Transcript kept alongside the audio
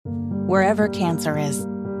Wherever cancer is,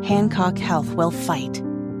 Hancock Health will fight.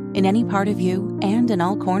 In any part of you and in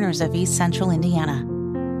all corners of East Central Indiana.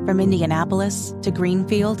 From Indianapolis to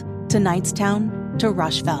Greenfield to Knightstown to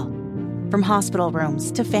Rushville. From hospital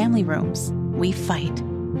rooms to family rooms, we fight.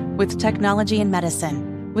 With technology and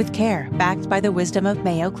medicine, with care backed by the wisdom of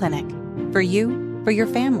Mayo Clinic. For you, for your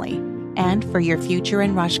family, and for your future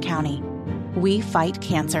in Rush County. We fight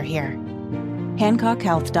cancer here.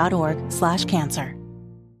 HancockHealth.org/cancer.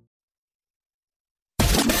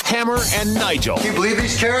 Hammer and Nigel. Can you believe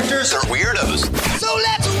these characters are weirdos? So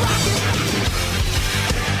let's rock it!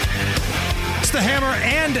 It's the Hammer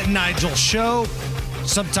and Nigel show.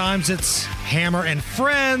 Sometimes it's Hammer and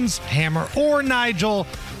Friends, Hammer or Nigel.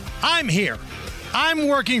 I'm here. I'm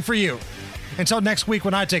working for you. Until next week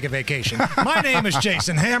when I take a vacation. My name is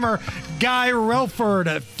Jason Hammer. Guy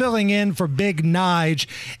Relford filling in for Big Nige.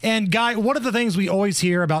 And Guy, one of the things we always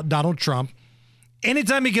hear about Donald Trump,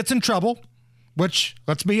 anytime he gets in trouble, which,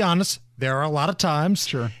 let's be honest, there are a lot of times.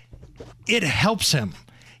 Sure. It helps him.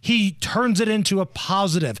 He turns it into a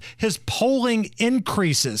positive. His polling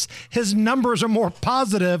increases. His numbers are more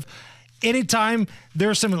positive anytime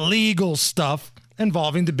there's some legal stuff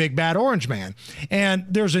involving the big bad orange man. And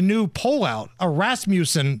there's a new poll out, a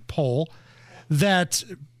Rasmussen poll, that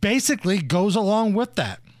basically goes along with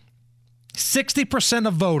that. 60%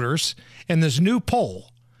 of voters in this new poll,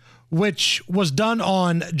 which was done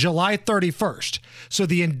on July 31st. So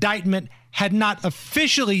the indictment had not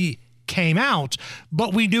officially came out,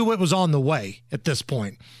 but we knew it was on the way at this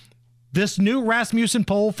point. This new Rasmussen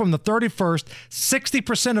poll from the 31st,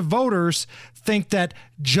 60% of voters think that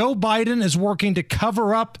Joe Biden is working to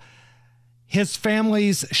cover up his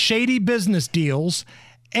family's shady business deals,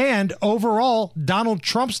 and overall, Donald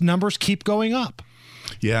Trump's numbers keep going up.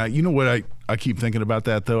 Yeah, you know what I keep thinking about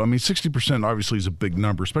that, though? I mean, 60% obviously is a big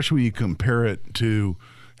number, especially when you compare it to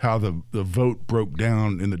how the vote broke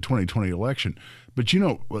down in the 2020 election. But you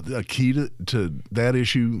know, a key to that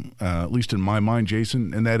issue, at least in my mind,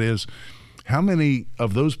 Jason, and that is how many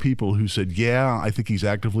of those people who said, yeah, I think he's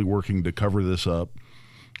actively working to cover this up,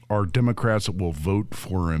 are Democrats that will vote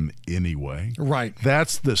for him anyway. Right.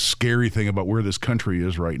 That's the scary thing about where this country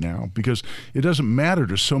is right now, because it doesn't matter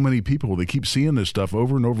to so many people. They keep seeing this stuff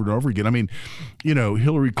over and over and over again. I mean, you know,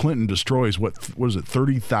 Hillary Clinton destroys, what is it,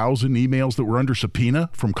 30,000 emails that were under subpoena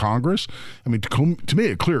from Congress? I mean, to me,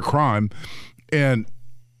 a clear crime. And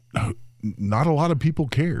not a lot of people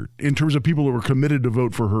cared in terms of people that were committed to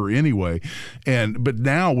vote for her anyway. But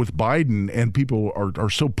now with Biden, and people are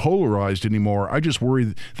so polarized anymore, I just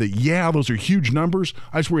worry that, yeah, those are huge numbers.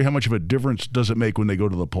 I just worry how much of a difference does it make when they go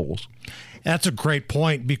to the polls. That's a great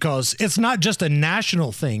point, because it's not just a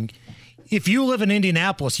national thing. If you live in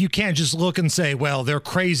Indianapolis, you can't just look and say, well, they're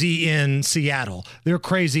crazy in Seattle. They're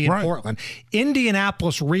crazy in Portland.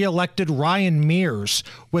 Indianapolis reelected Ryan Mears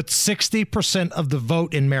with 60% of the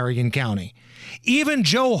vote in Marion County. Even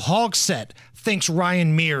Joe Hogsett thinks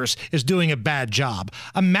Ryan Mears is doing a bad job.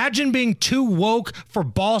 Imagine being too woke for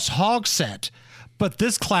Boss Hogsett, but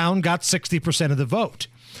this clown got 60% of the vote.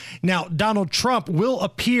 Now, Donald Trump will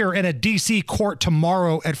appear in a D.C. court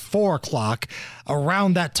tomorrow at 4 o'clock.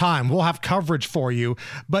 Around that time, we'll have coverage for you.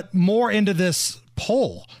 But more into this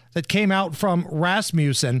poll that came out from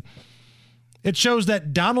Rasmussen, it shows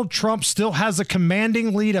that Donald Trump still has a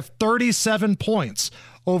commanding lead of 37 points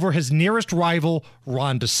over his nearest rival,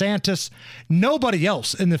 Ron DeSantis. Nobody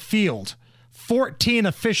else in the field, 14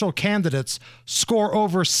 official candidates, score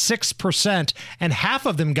over 6%, and half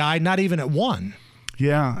of them, Guy, not even at 1.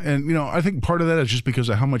 Yeah, and, you know, I think part of that is just because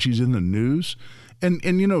of how much he's in the news. And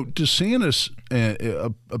you know, DeSantis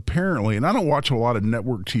apparently, and I don't watch a lot of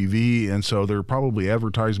network TV, and so there are probably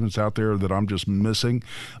advertisements out there that I'm just missing,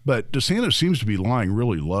 but DeSantis seems to be lying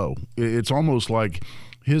really low. It's almost like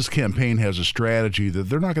his campaign has a strategy that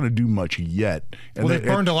they're not going to do much yet. And well, they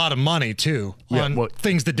burned a lot of money, too, on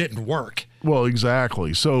things that didn't work. Well,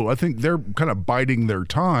 exactly. So I think they're kind of biding their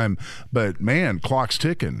time, but man, clock's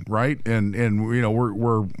ticking, right? And you know,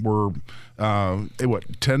 we're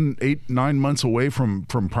 9 months away from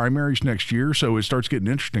primaries next year, so it starts getting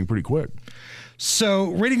interesting pretty quick. So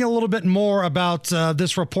reading a little bit more about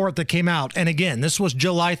this report that came out, and again, this was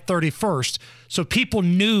July 31st, so people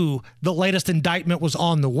knew the latest indictment was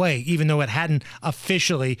on the way, even though it hadn't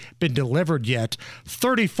officially been delivered yet.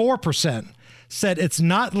 34% said it's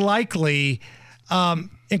not likely,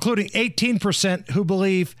 including 18% who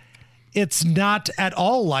believe it's not at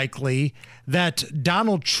all likely that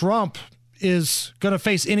Donald Trump is going to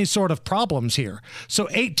face any sort of problems here. So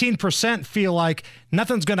 18% feel like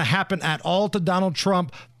nothing's going to happen at all to Donald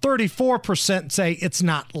Trump. 34% say it's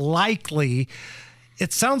not likely.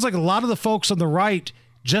 It sounds like a lot of the folks on the right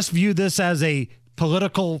just view this as a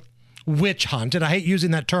political witch hunt. And I hate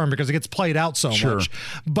using that term because it gets played out so much.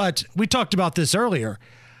 But we talked about this earlier.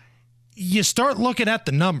 You start looking at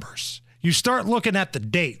the numbers. You start looking at the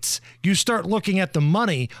dates. You start looking at the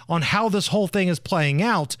money on how this whole thing is playing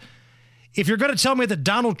out. If you're going to tell me that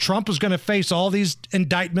Donald Trump is going to face all these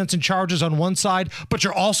indictments and charges on one side, but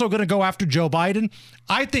you're also going to go after Joe Biden,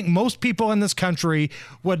 I think most people in this country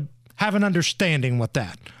would have an understanding with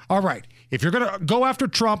that. All right, if you're going to go after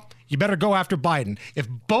Trump, you better go after Biden. If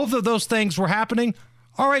both of those things were happening,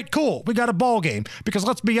 all right, cool, we got a ball game. Because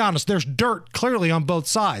let's be honest, there's dirt clearly on both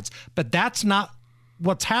sides. But that's not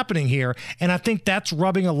what's happening here. And I think that's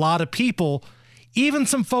rubbing a lot of people, even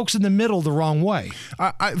some folks in the middle, the wrong way.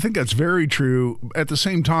 I think that's very true. At the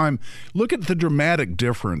same time, look at the dramatic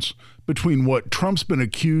difference between what Trump's been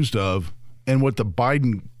accused of and what the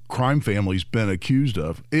Biden crime family's been accused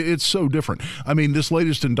of. It's so different. I mean, this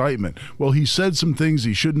latest indictment, well, he said some things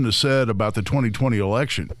he shouldn't have said about the 2020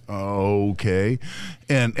 election. Okay.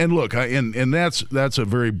 And look, and that's a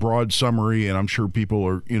very broad summary, and I'm sure people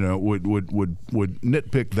are, would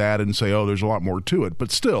nitpick that and say, oh, there's a lot more to it.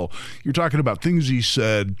 But still, you're talking about things he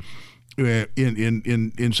said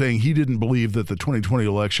in saying he didn't believe that the 2020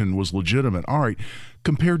 election was legitimate. All right,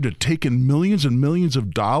 compared to taking millions and millions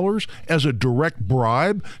of dollars as a direct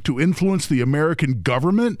bribe to influence the American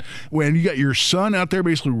government, when you got your son out there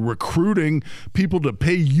basically recruiting people to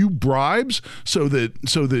pay you bribes so that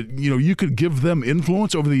you could give them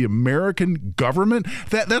influence over the American government,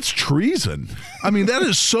 that's treason. I mean, that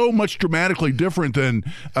is so much dramatically different than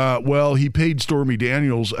he paid Stormy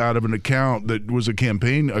Daniels out of an account that was a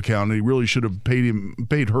campaign account, and he really should have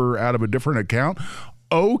paid her out of a different account.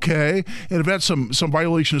 Okay, and if that's some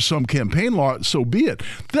violation of some campaign law, so be it.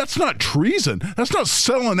 That's not treason. That's not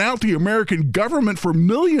selling out the American government for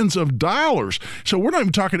millions of dollars. So we're not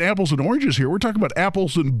even talking apples and oranges here. We're talking about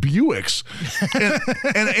apples and Buicks.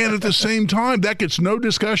 And at the same time, that gets no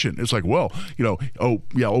discussion. It's like,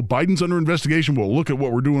 Biden's under investigation. Well, look at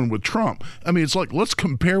what we're doing with Trump. I mean, it's like, let's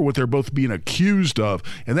compare what they're both being accused of,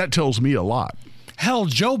 and that tells me a lot. Hell,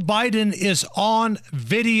 Joe Biden is on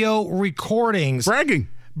video recordings.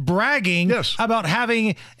 Bragging yes, about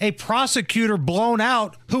having a prosecutor blown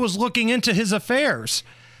out who was looking into his affairs.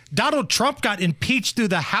 Donald Trump got impeached through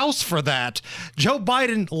the House for that. Joe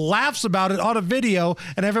Biden laughs about it on a video,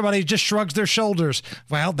 and everybody just shrugs their shoulders.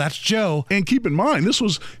 Well, that's Joe. And keep in mind, this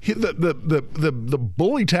was the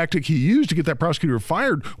bully tactic he used to get that prosecutor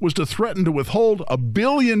fired was to threaten to withhold $1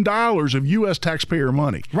 billion of U.S. taxpayer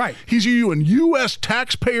money. Right. He's using U.S.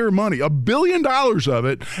 taxpayer money, $1 billion of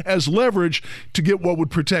it, as leverage to get what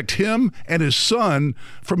would protect him and his son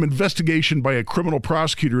from investigation by a criminal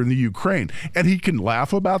prosecutor in the Ukraine. And he can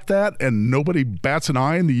laugh about that and nobody bats an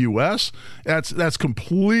eye in the U.S. That's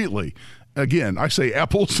completely, again, I say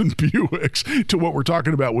apples and Buicks to what we're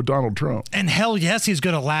talking about with Donald Trump. And hell yes, he's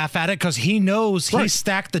going to laugh at it because he knows he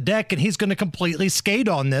stacked the deck and he's going to completely skate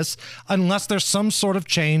on this unless there's some sort of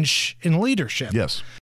change in leadership. Yes.